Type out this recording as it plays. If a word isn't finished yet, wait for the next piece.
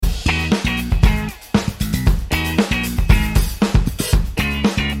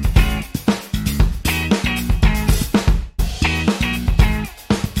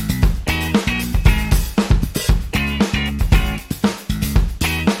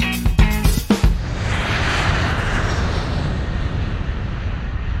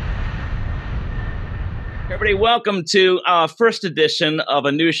everybody. Welcome to first edition of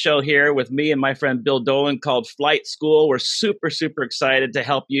a new show here with me and my friend Bill Dolan called Flight School. We're super, super excited to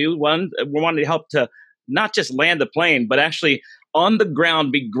help you. We wanted to help to not just land the plane, but actually on the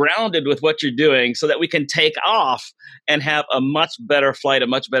ground, be grounded with what you're doing so that we can take off and have a much better flight, a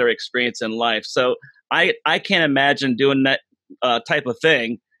much better experience in life. So I can't imagine doing that type of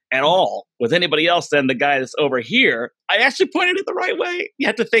thing at all with anybody else than the guy that's over here. I actually pointed it the right way. You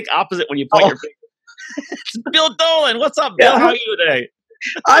have to think opposite when you point your finger. It's Bill Dolan. What's up, Bill? How are you today?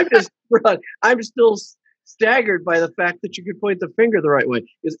 I'm still staggered by the fact that you could point the finger the right way.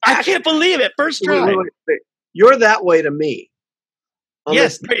 I can't believe it. First try. Wait. You're that way to me.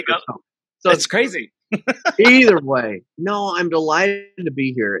 Yes, there you go. So it's crazy. Either way, no, I'm delighted to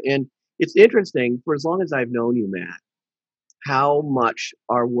be here. And it's interesting, for as long as I've known you, Matt, how much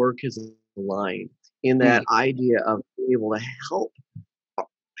our work is aligned in that idea of being able to help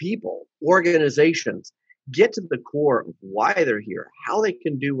people, organizations, get to the core of why they're here, how they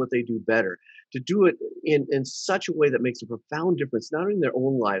can do what they do better, to do it in such a way that makes a profound difference, not only in their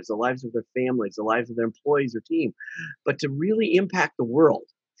own lives, the lives of their families, the lives of their employees or team, but to really impact the world.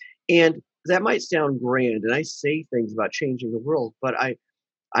 And that might sound grand, and I say things about changing the world, but I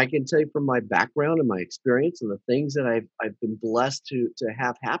can tell you from my background and my experience and the things that I've been blessed to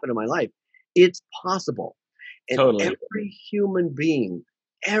have happen in my life, it's possible. And totally. every human being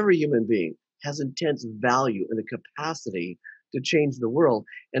has intense value and the capacity to change the world.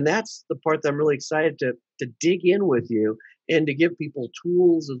 And that's the part that I'm really excited to dig in with you and to give people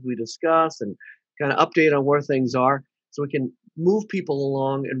tools as we discuss and kind of update on where things are so we can move people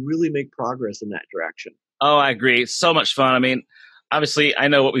along and really make progress in that direction. Oh, I agree. It's so much fun. I mean, obviously, I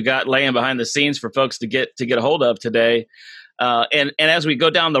know what we've got laying behind the scenes for folks to get a hold of today. And as we go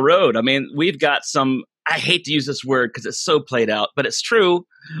down the road, I mean, we've got some, I hate to use this word because it's so played out, but it's true.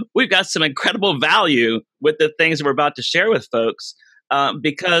 We've got some incredible value with the things that we're about to share with folks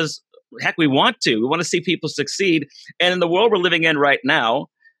because, heck, we want to see people succeed. And in the world we're living in right now,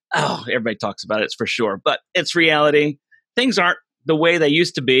 everybody talks about it, it's for sure, but it's reality. Things aren't the way they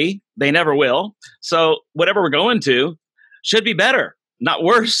used to be. They never will. So whatever we're going to should be better, not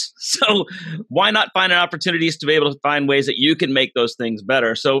worse. So why not find opportunities to be able to find ways that you can make those things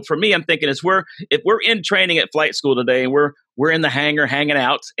better? So for me, I'm thinking if we're in training at Flight School today and we're in the hangar hanging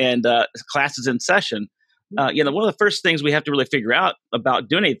out and class is in session, one of the first things we have to really figure out about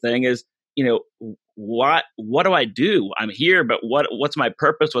doing anything is, what do I do? I'm here, but what's my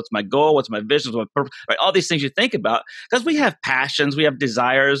purpose? What's my goal? What's my vision? What's my purpose? Right? All these things you think about because we have passions, we have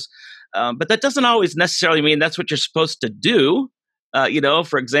desires, but that doesn't always necessarily mean that's what you're supposed to do.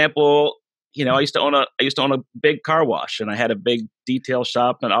 For example, I used to own a big car wash, and I had a big detail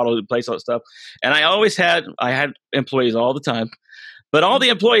shop and auto place, all that stuff. And I had employees all the time, but all the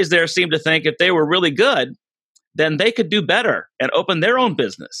employees there seemed to think if they were really good, then they could do better and open their own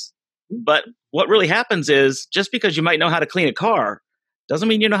business. But what really happens is just because you might know how to clean a car doesn't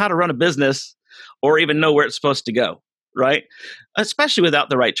mean you know how to run a business or even know where it's supposed to go, right? Especially without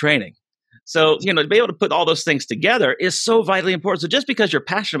the right training. So, to be able to put all those things together is so vitally important. So just because you're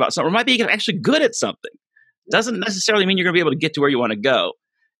passionate about something, or might be actually good at something, doesn't necessarily mean you're going to be able to get to where you want to go.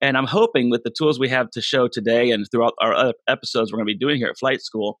 And I'm hoping with the tools we have to show today and throughout our other episodes we're going to be doing here at Flight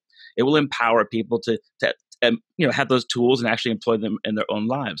School, it will empower people to have those tools and actually employ them in their own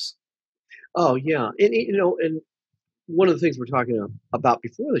lives. Oh, yeah. And one of the things we're talking about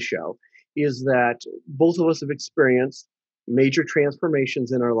before the show is that both of us have experienced major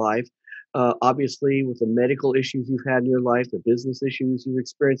transformations in our life. Obviously, with the medical issues you've had in your life, the business issues you've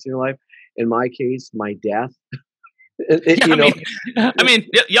experienced in your life. In my case, my death.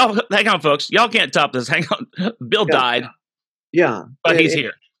 Y'all, hang on, folks. Y'all can't top this. Hang on. Bill died. Yeah. But he's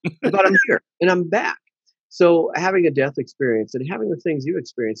here. But I'm here and I'm back. So having a death experience and having the things you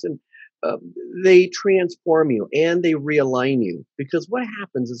experience, and they transform you and they realign you, because what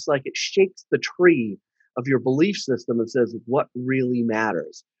happens is like it shakes the tree of your belief system and says what really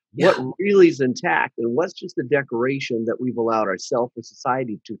matters, what really is intact, and what's just the decoration that we've allowed ourselves or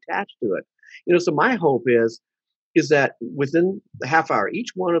society to attach to it. So my hope is that within the half hour,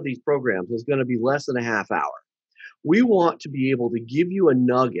 each one of these programs is going to be less than a half hour. We want to be able to give you a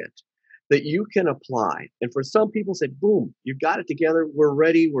nugget that you can apply. And for some people say, boom, you've got it together. We're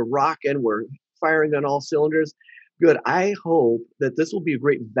ready. We're rocking. We're firing on all cylinders. Good. I hope that this will be a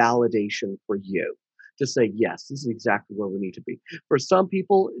great validation for you to say, yes, this is exactly where we need to be. For some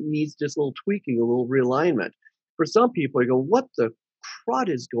people, it needs just a little tweaking, a little realignment. For some people, you go, what the crud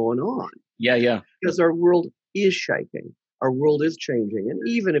is going on? Yeah. Because our world is shaking. Our world is changing. And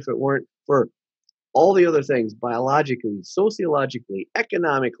even if it weren't for all the other things, biologically, sociologically,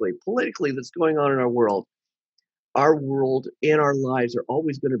 economically, politically, that's going on in our world, our world and our lives are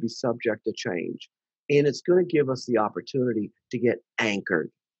always going to be subject to change. And it's going to give us the opportunity to get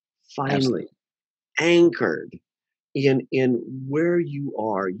anchored, finally Absolutely. anchored in where you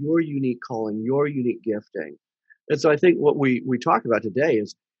are, your unique calling, your unique gifting. And so I think what we talk about today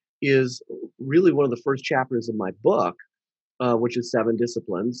is really one of the first chapters of my book, which is Seven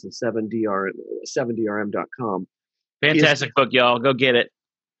Disciplines, the 7drm.com, is Fantastic book, y'all. Go get it.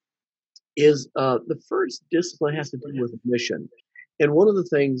 the first discipline has to do with mission. And one of the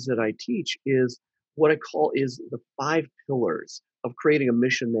things that I teach is what I call is the 5 pillars of creating a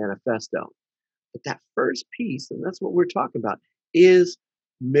mission manifesto. But that first piece, and that's what we're talking about, is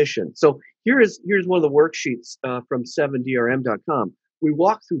mission. So here's one of the worksheets from 7drm.com. We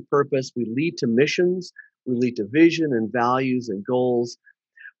walk through purpose, we lead to missions, we lead to vision and values and goals.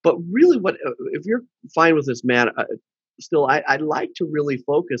 But really, what if you're fine with this, Matt? Still, I'd like to really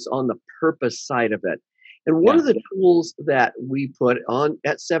focus on the purpose side of it. And one Yeah. of the tools that we put on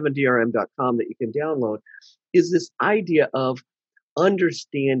at 7drm.com that you can download is this idea of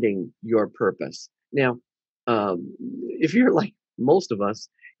understanding your purpose. Now, if you're like most of us,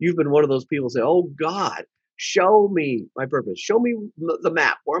 you've been one of those people who say, "Oh God, show me my purpose. Show me the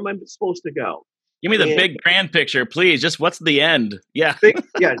map. Where am I supposed to go?" Give me the And big grand picture, please. Just what's the end? Yeah.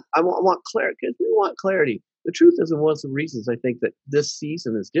 yeah, I want clarity because we want clarity. The truth is, and one of the reasons I think that this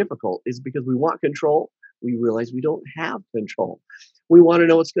season is difficult is because we want control. We realize we don't have control. We want to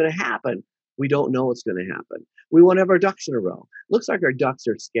know what's going to happen. We don't know what's going to happen. We want to have our ducks in a row. Looks like our ducks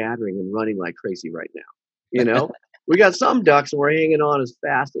are scattering and running like crazy right now. You know, we got some ducks and we're hanging on as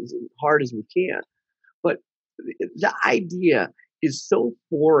fast as hard as we can. But the idea is so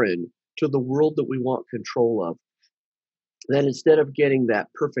foreign to the world that we want control of that instead of getting that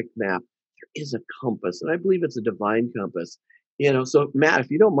perfect map, there is a compass. And I believe it's a divine compass. So Matt, if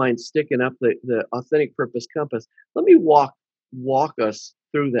you don't mind sticking up the authentic purpose compass, let me walk us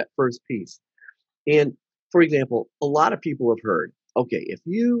through that first piece. And for example, a lot of people have heard, okay, if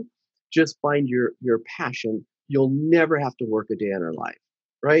you just find your passion, you'll never have to work a day in our life,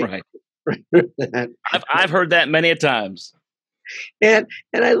 right? Right. Right. I've heard that many a times. and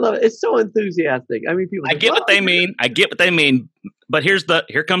and I love it. It's so enthusiastic. I mean, people I say, get well, what they mean. I get what they mean. But here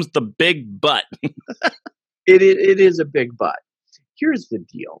comes the big but. it is a big but. Here's the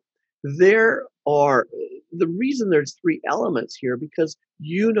deal. There are the reason there's 3 elements here because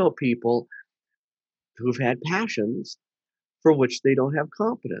people who've had passions for which they don't have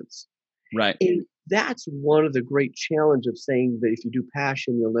competence. Right. And that's one of the great challenge of saying that if you do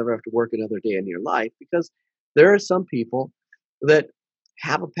passion, you'll never have to work another day in your life because there are some people that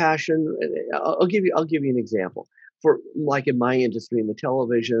have a passion. I'll give you an example. For like in my industry, in the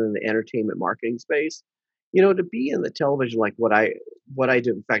television and the entertainment marketing space, to be in the television like what I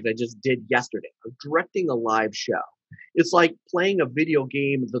do. In fact, I just did yesterday. I'm directing a live show. It's like playing a video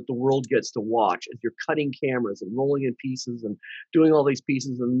game that the world gets to watch as you're cutting cameras and rolling in pieces and doing all these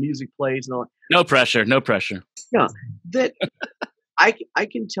pieces and music plays and all. No pressure. No pressure. Yeah, that I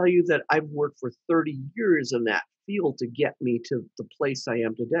can tell you that I've worked for 30 years in that field to get me to the place I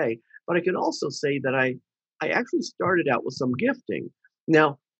am today. But I can also say that I actually started out with some gifting.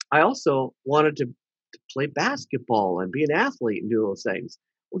 Now, I also wanted to play basketball and be an athlete and do those things.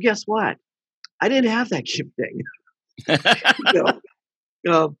 Well, guess what? I didn't have that gifting.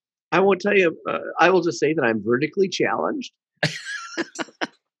 You know, I won't tell you. I will just say that I'm vertically challenged.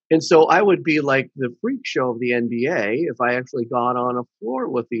 And so I would be like the freak show of the NBA if I actually got on a floor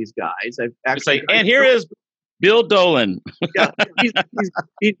with these guys. I've It's like, actually, and here is Bill Dolan. yeah,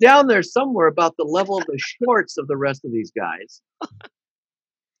 he's down there somewhere about the level of the shorts of the rest of these guys.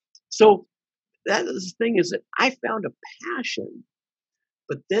 So that is the thing is that I found a passion,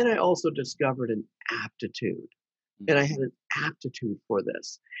 but then I also discovered an aptitude, and I had an aptitude for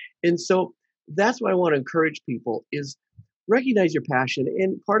this. And so that's what I want to encourage people is recognize your passion.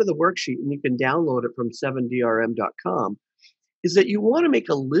 And part of the worksheet, and you can download it from 7drm.com, is that you want to make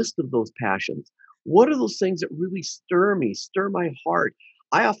a list of those passions. What are those things that really stir me, stir my heart?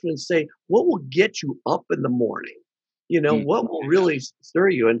 I often say, what will get you up in the morning? What will really stir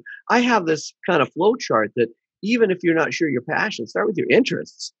you? And I have this kind of flow chart that even if you're not sure your passion, start with your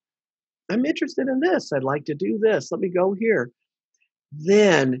interests. I'm interested in this. I'd like to do this. Let me go here.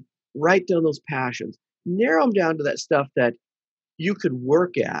 Then write down those passions. Narrow them down to that stuff that you could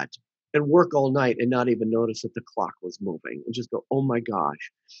work at and work all night and not even notice that the clock was moving and just go, oh my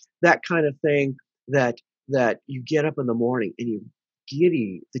gosh. That kind of thing that you get up in the morning and you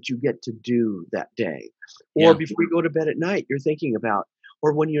giddy that you get to do that day. Or Yeah. before you go to bed at night, you're thinking about,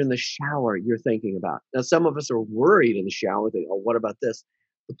 or when you're in the shower, you're thinking about. Now, some of us are worried in the shower, they, oh, what about this?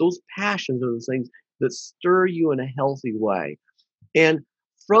 But those passions are those things that stir you in a healthy way. And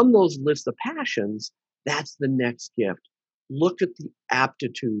from those lists of passions, that's the next gift. Look at the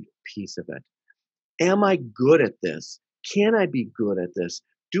aptitude piece of it. Am I good at this? Can I be good at this?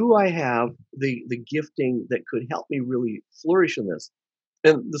 Do I have the gifting that could help me really flourish in this?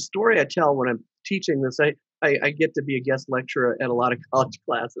 And the story I tell when I'm teaching this, I get to be a guest lecturer at a lot of college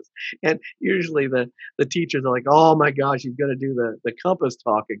classes. And usually the teachers are like, oh my gosh, you're going to do the compass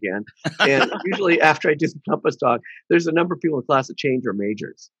talk again. And usually after I do the compass talk, there's a number of people in class that change their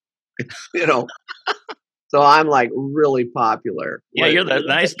majors, you know. So I'm like really popular. Yeah, you're the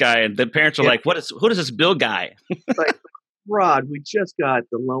nice guy, and the parents are Yeah. like, who is this Bill guy? Like, Rod, we just got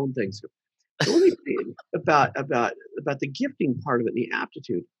the loan things. So let me think about the gifting part of it, the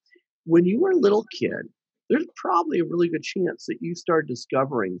aptitude. When you were a little kid, there's probably a really good chance that you start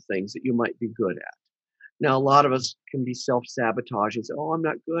discovering things that you might be good at. Now, a lot of us can be self-sabotaging, say, "Oh, I'm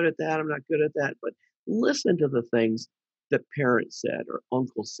not good at that. I'm not good at that." But listen to the things that parents said, or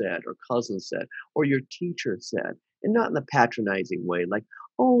uncle said, or cousin said, or your teacher said, and not in the patronizing way, like,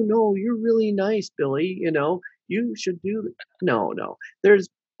 "Oh no, you're really nice, Billy. You should do." No, no. There's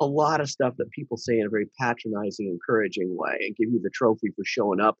a lot of stuff that people say in a very patronizing, encouraging way, and give you the trophy for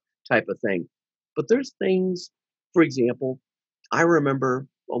showing up, type of thing. But there's things, for example, I remember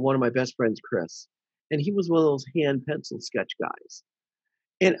one of my best friends, Chris, and he was one of those hand pencil sketch guys.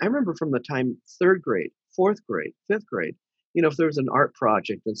 And I remember from the time third grade, fourth grade, fifth grade, if there was an art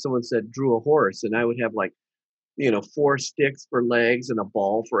project and someone said drew a horse, and I would have like, four sticks for legs and a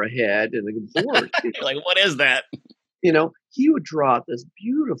ball for a head and a horse. You're like, what is that? He would draw out this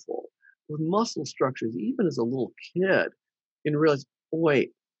beautiful with muscle structures, even as a little kid, and realize, oh,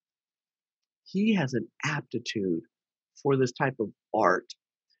 wait, he has an aptitude for this type of art.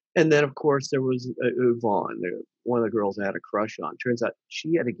 And then, of course, there was Yvonne, one of the girls I had a crush on. Turns out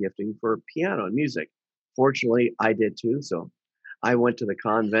she had a gifting for piano and music. Fortunately, I did too. So I went to the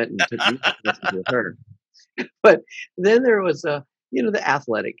convent and took music lessons with her. But then there was, the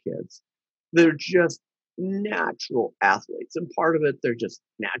athletic kids. They're just natural athletes. And part of it, they're just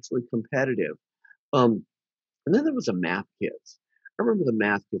naturally competitive. Um, and then there was the math kids. I remember the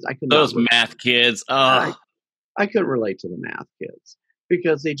math kids. I could not Those math kids. Oh, I couldn't relate to the math kids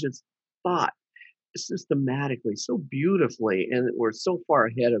because they just thought systematically, so beautifully, and were so far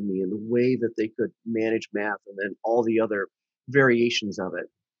ahead of me in the way that they could manage math and then all the other variations of it.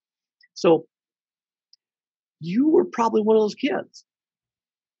 So you were probably one of those kids.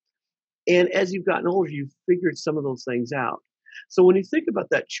 And as you've gotten older, you've figured some of those things out. So when you think about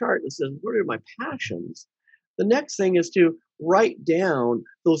that chart that says, what are my passions? The next thing is to write down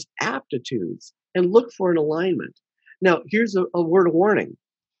those aptitudes and look for an alignment. Now, here's a word of warning.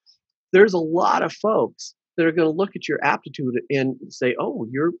 There's a lot of folks that are going to look at your aptitude and say, "Oh,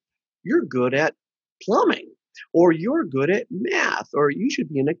 you're good at plumbing, or you're good at math, or you should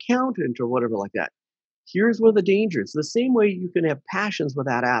be an accountant, or whatever like that." Here's one of the dangers. The same way you can have passions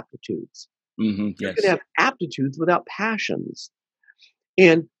without aptitudes. You yes. can have aptitudes without passions.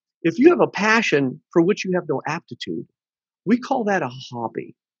 And if you have a passion for which you have no aptitude, we call that a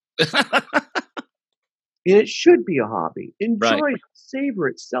hobby. And it should be a hobby. Enjoy Right. it, savor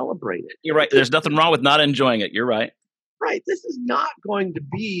it, celebrate it. You're right. There's nothing wrong with not enjoying it. You're right. Right. This is not going to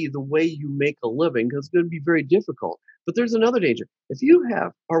be the way you make a living because it's going to be very difficult. But there's another danger. If you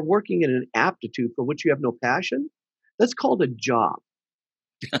are working in an aptitude for which you have no passion, that's called a job.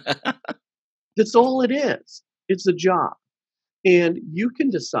 That's all it is. It's a job. And you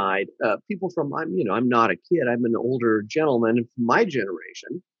can decide, I'm not a kid, I'm an older gentleman from my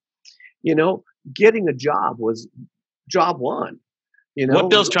generation, getting a job was job one. What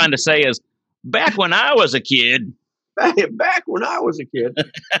Bill's trying to say is, back when I was a kid. Back when I was a kid.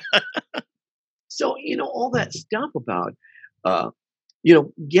 So, all that stuff about,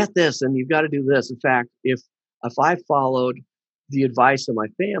 get this and you've got to do this. In fact, if I followed the advice of my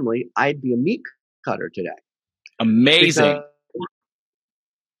family, I'd be a meat cutter today. Amazing.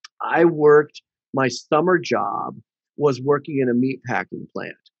 Because my summer job was working in a meat packing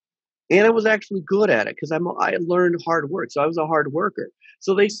plant. And I was actually good at it because I learned hard work. So I was a hard worker.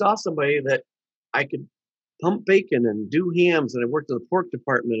 So they saw somebody that I could pump bacon and do hams, and I worked in the pork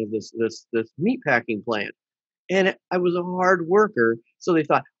department of this meat packing plant. And I was a hard worker, so they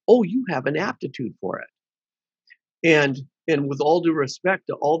thought, "Oh, you have an aptitude for it." And with all due respect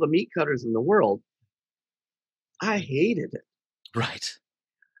to all the meat cutters in the world, I hated it. Right.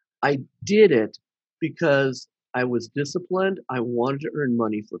 I did it because I was disciplined. I wanted to earn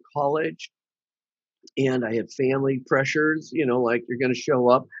money for college. And I had family pressures, like you're going to show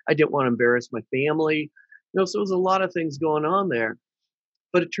up. I didn't want to embarrass my family. So there was a lot of things going on there.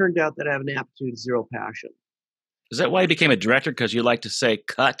 but it turned out that I have an aptitude, zero passion. Is that why you became a director? Because you like to say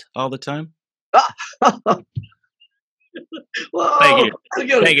 "cut" all the time? Thank Whoa! you.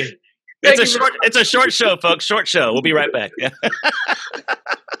 Thank you. It's a short show, folks. Short show. We'll be right back. Yeah.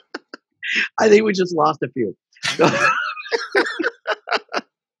 I think we just lost a few.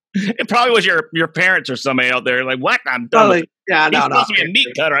 It probably was your parents or somebody out there like, what? I'm done. Probably, yeah, He's no. supposed to be a meat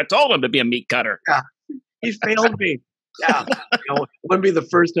cutter. I told him to be a meat cutter. Yeah, he failed me. Yeah, wouldn't be the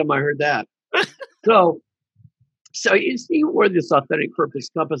first time I heard that. So you see where this authentic purpose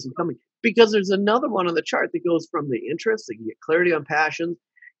compass is coming, because there's another one on the chart that goes from the interest, so you get clarity on passions,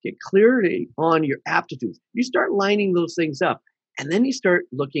 get clarity on your aptitudes. You start lining those things up, and then you start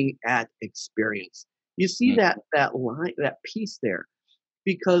looking at experience. You see that line, that piece there,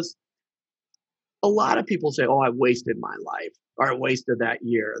 because a lot of people say, "Oh, I wasted my life," or "I wasted that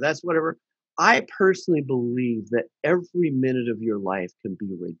year." That's whatever. I personally believe that every minute of your life can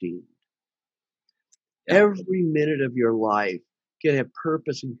be redeemed. Every minute of your life can have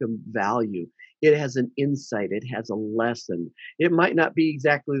purpose and can value. It has an insight. It has a lesson. It might not be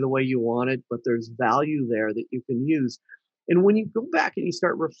exactly the way you want it, but there's value there that you can use. And when you go back and you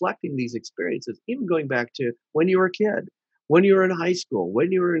start reflecting these experiences, even going back to when you were a kid, when you were in high school,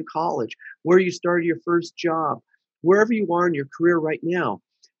 when you were in college, where you started your first job, wherever you are in your career right now,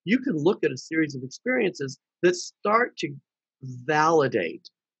 you can look at a series of experiences that start to validate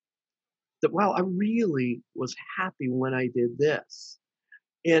that, wow, I really was happy when I did this.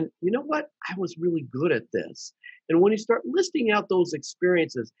 And you know what? I was really good at this. And when you start listing out those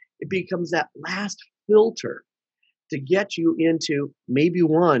experiences, it becomes that last filter to get you into maybe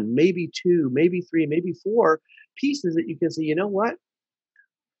one, maybe two, maybe three, maybe four pieces that you can say, you know what?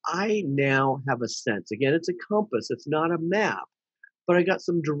 I now have a sense. Again, it's a compass, it's not a map, but I got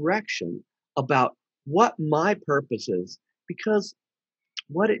some direction about what my purpose is, because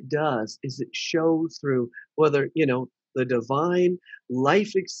what it does is it shows through whether, the divine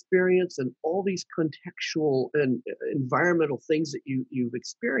life experience and all these contextual and environmental things that you've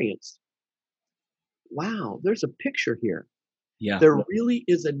experienced. Wow, there's a picture here. Yeah. There really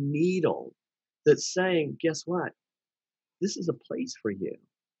is a needle that's saying, guess what? This is a place for you.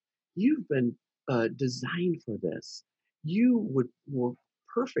 You've been designed for this. You would work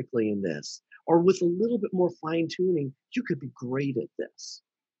perfectly in this, or with a little bit more fine tuning, you could be great at this.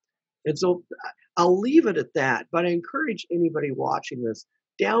 And so I'll leave it at that, but I encourage anybody watching this,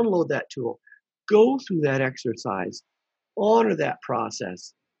 download that tool, go through that exercise, honor that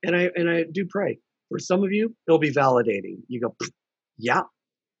process. And I do pray for some of you, it'll be validating. You go, yeah,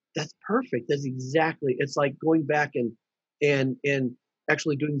 that's perfect. That's exactly, it's like going back and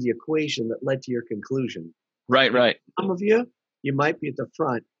actually doing the equation that led to your conclusion. Right. Some of you might be at the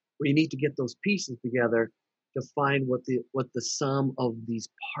front where you need to get those pieces together to find what the sum of these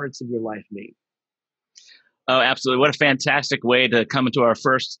parts of your life mean. Oh, absolutely. What a fantastic way to come into our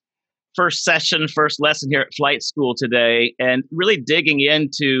first session, first lesson here at Flight School today, and really digging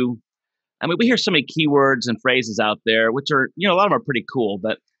into, we hear so many keywords and phrases out there, which are, a lot of them are pretty cool,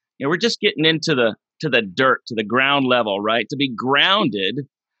 but, we're just getting into the dirt, to the ground level, right? To be grounded,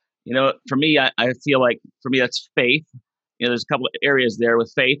 for me, I feel like for me, that's faith. There's a couple of areas there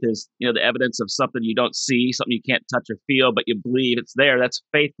with faith is, the evidence of something you don't see, something you can't touch or feel, but you believe it's there. That's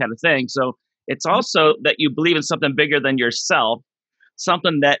faith kind of thing. So it's also that you believe in something bigger than yourself,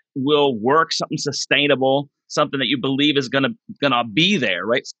 something that will work, something sustainable, something that you believe is gonna be there,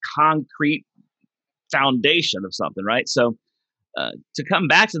 right? It's concrete foundation of something, right? So to come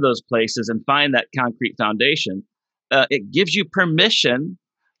back to those places and find that concrete foundation, it gives you permission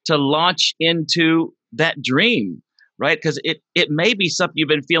to launch into that dream, right? Because it may be something you've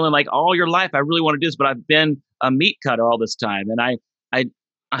been feeling like all your life. I really want to do this, but I've been a meat cutter all this time, and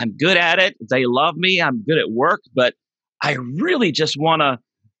I'm good at it. They love me. I'm good at work, but I really just want to.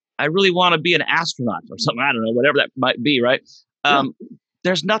 I really want to be an astronaut or something. I don't know, whatever that might be, right?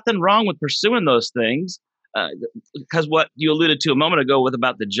 There's nothing wrong with pursuing those things, because what you alluded to a moment ago with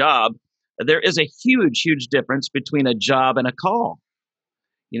about the job, there is a huge, huge difference between a job and a call.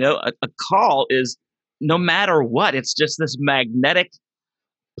 A call is no matter what, it's just this magnetic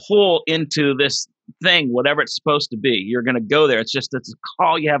pull into this thing, whatever it's supposed to be. You're going to go there. It's a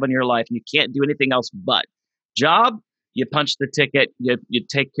call you have in your life, and you can't do anything else but. Job, you punch the ticket, you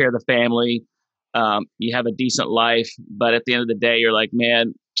take care of the family, you have a decent life, but at the end of the day, you're like,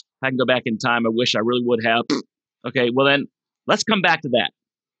 man, I can go back in time. I wish I really would have. Okay, well then, let's come back to that.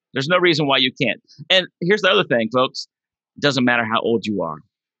 There's no reason why you can't. And here's the other thing, folks. It doesn't matter how old you are.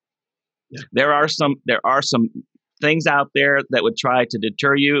 Yeah. There are some things out there that would try to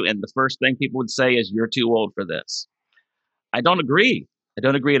deter you, and the first thing people would say is, you're too old for this. I don't agree. I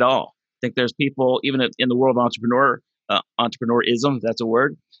don't agree at all. I think there's people, even in the world of entrepreneurism, if that's a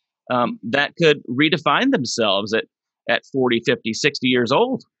word, that could redefine themselves at 40, 50, 60 years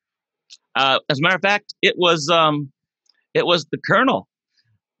old. As a matter of fact, it was the Colonel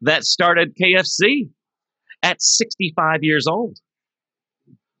that started KFC at 65 years old.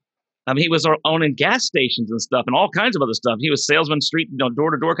 He was owning gas stations and stuff and all kinds of other stuff. He was salesman, street,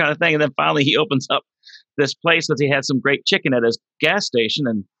 door to door kind of thing. And then finally he opens up this place because he had some great chicken at his gas station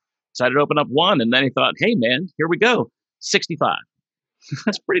and decided to open up one. And then he thought, hey, man, here we go. 65.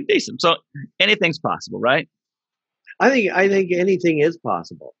 That's pretty decent. So anything's possible, right? I think anything is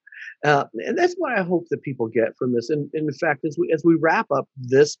possible. And that's what I hope that people get from this. And in fact, as we wrap up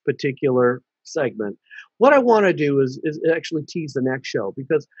this particular segment, what I want to do is actually tease the next show,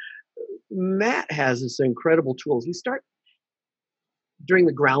 because Matt has this incredible tools. We start during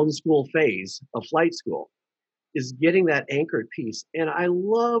the ground school phase of flight school, is getting that anchored piece. And I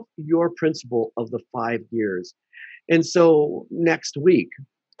love your principle of the 5 years. And so next week,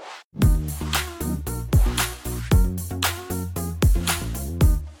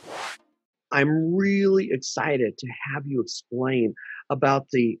 I'm really excited to have you explain about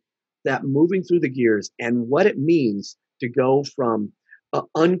that moving through the gears and what it means to go from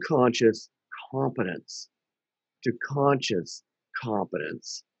unconscious competence to conscious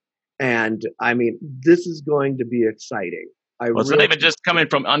competence. And I mean, this is going to be exciting. It's not even just coming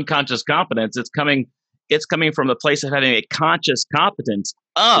from unconscious competence. It's coming from the place of having a conscious competence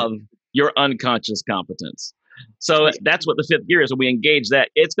of your unconscious competence. So that's what the 5th gear is. When we engage that,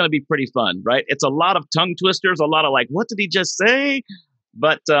 it's going to be pretty fun, right? It's a lot of tongue twisters, a lot of like, what did he just say?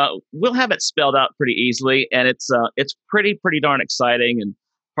 But we'll have it spelled out pretty easily, and it's pretty darn exciting, and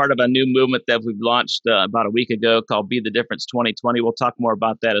part of a new movement that we've launched about a week ago called Be the Difference 2020. We'll talk more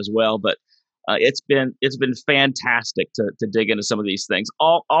about that as well. But it's been fantastic to dig into some of these things,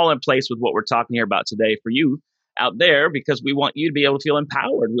 all in place with what we're talking here about today for you out there, because we want you to be able to feel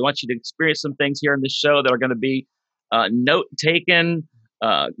empowered. We want you to experience some things here in this show that are going to be note taken,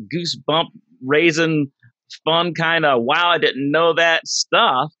 goosebump raising, fun kind of wow, I didn't know that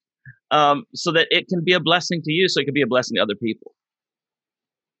stuff, so that it can be a blessing to you, so it can be a blessing to other people.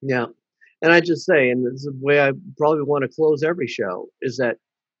 Yeah. And I just say, and this is the way I probably want to close every show, is that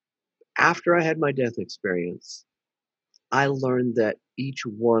after I had my death experience, I learned that each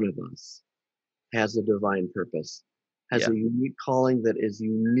one of us has a divine purpose, has a unique calling that is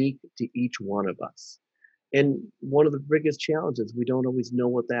unique to each one of us. And one of the biggest challenges, we don't always know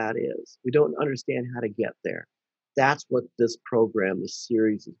what that is. We don't understand how to get there. That's what this program, this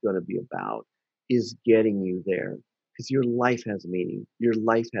series is going to be about, is getting you there. Because your life has meaning. Your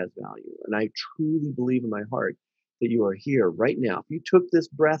life has value. And I truly believe in my heart that you are here right now. If you took this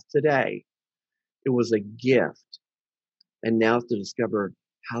breath today, it was a gift. And now to discover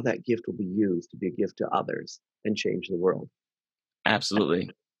how that gift will be used to be a gift to others and change the world. Absolutely.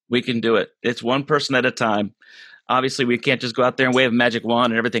 We can do it. It's one person at a time. Obviously, we can't just go out there and wave a magic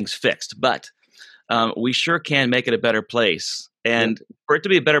wand and everything's fixed. But we sure can make it a better place. And for it to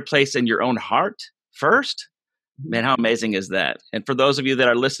be a better place in your own heart first, man, how amazing is that? And for those of you that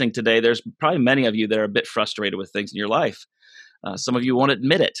are listening today, there's probably many of you that are a bit frustrated with things in your life. Some of you won't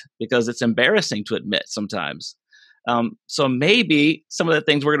admit it because it's embarrassing to admit sometimes. So maybe some of the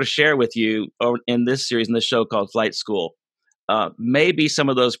things we're going to share with you in this series, in this show called Flight School, maybe some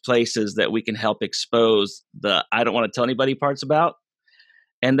of those places that we can help expose the I don't want to tell anybody parts about.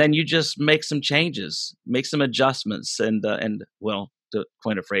 And then you just make some changes, make some adjustments, and well, to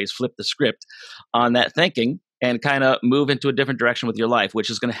coin a phrase, flip the script on that thinking and kind of move into a different direction with your life,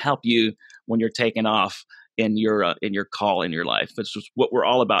 which is going to help you when you're taking off in your call in your life. It's just what we're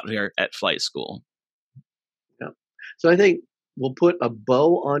all about here at Flight School. Yeah. So I think we'll put a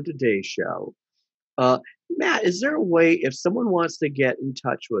bow on today's show. Matt, is there a way, if someone wants to get in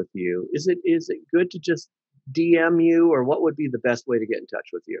touch with you, is it good to just DM you, or what would be the best way to get in touch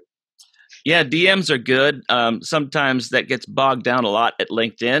with you? Yeah, DMs are good. Sometimes that gets bogged down a lot at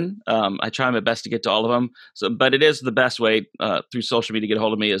LinkedIn. I try my best to get to all of them. But it is the best way through social media to get a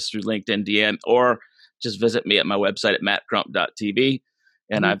hold of me is through LinkedIn DM, or just visit me at my website at mattcrump.tv,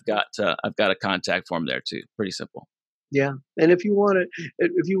 and I've got a contact form there too. Pretty simple. Yeah, and if you want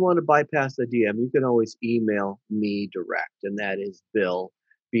to bypass the DM, you can always email me direct, and that is Bill,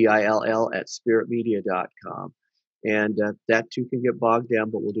 BILL at spiritmedia.com. And that too can get bogged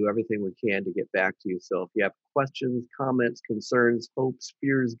down, but we'll do everything we can to get back to you. So if you have questions, comments, concerns, hopes,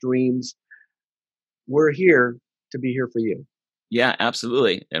 fears, dreams, we're here to be here for you. Yeah,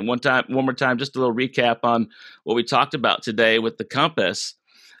 absolutely. And one more time, just a little recap on what we talked about today with the compass.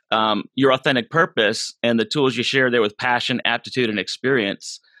 your authentic purpose and the tools you share there with passion, aptitude, and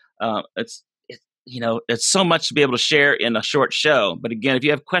experience. It's so much to be able to share in a short show. But again, if you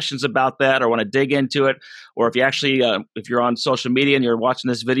have questions about that or want to dig into it, or if you actually, if you're on social media and you're watching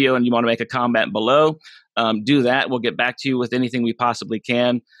this video and you want to make a comment below, do that. We'll get back to you with anything we possibly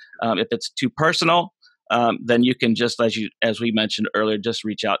can. If it's too personal, then you can just, as we mentioned earlier, just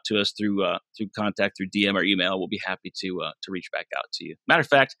reach out to us through contact, through DM or email. We'll be happy to reach back out to you. Matter of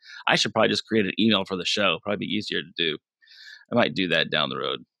fact, I should probably just create an email for the show. Probably be easier to do. I might do that down the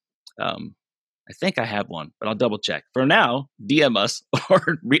road. I think I have one, but I'll double check. For now, DM us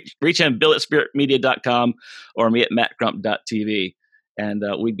or reach him, Bill at spiritmedia.com or me at mattcrump.tv, and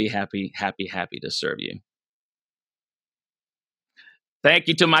we'd be happy to serve you. Thank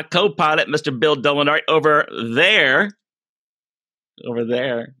you to my co-pilot, Mr. Bill Dolan, right over there,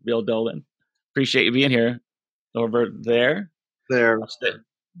 Bill Dolan. Appreciate you being here. Over there.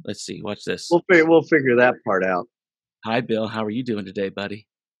 Let's see. Watch this. We'll figure that part out. Hi, Bill. How are you doing today, buddy?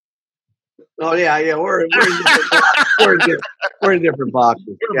 Oh yeah. We're in different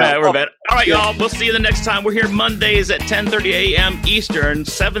boxes. We're bad. All right, y'all. We'll see you the next time. We're here Mondays at 10:30 a.m. Eastern,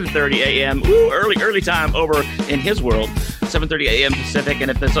 7:30 a.m. Early time over in his world, 7:30 a.m. Pacific. And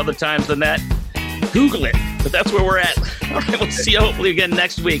if there's other times than that, Google it. But that's where we're at. All right, we'll see you hopefully again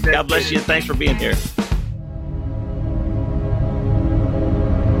next week. God bless you. Thanks for being here.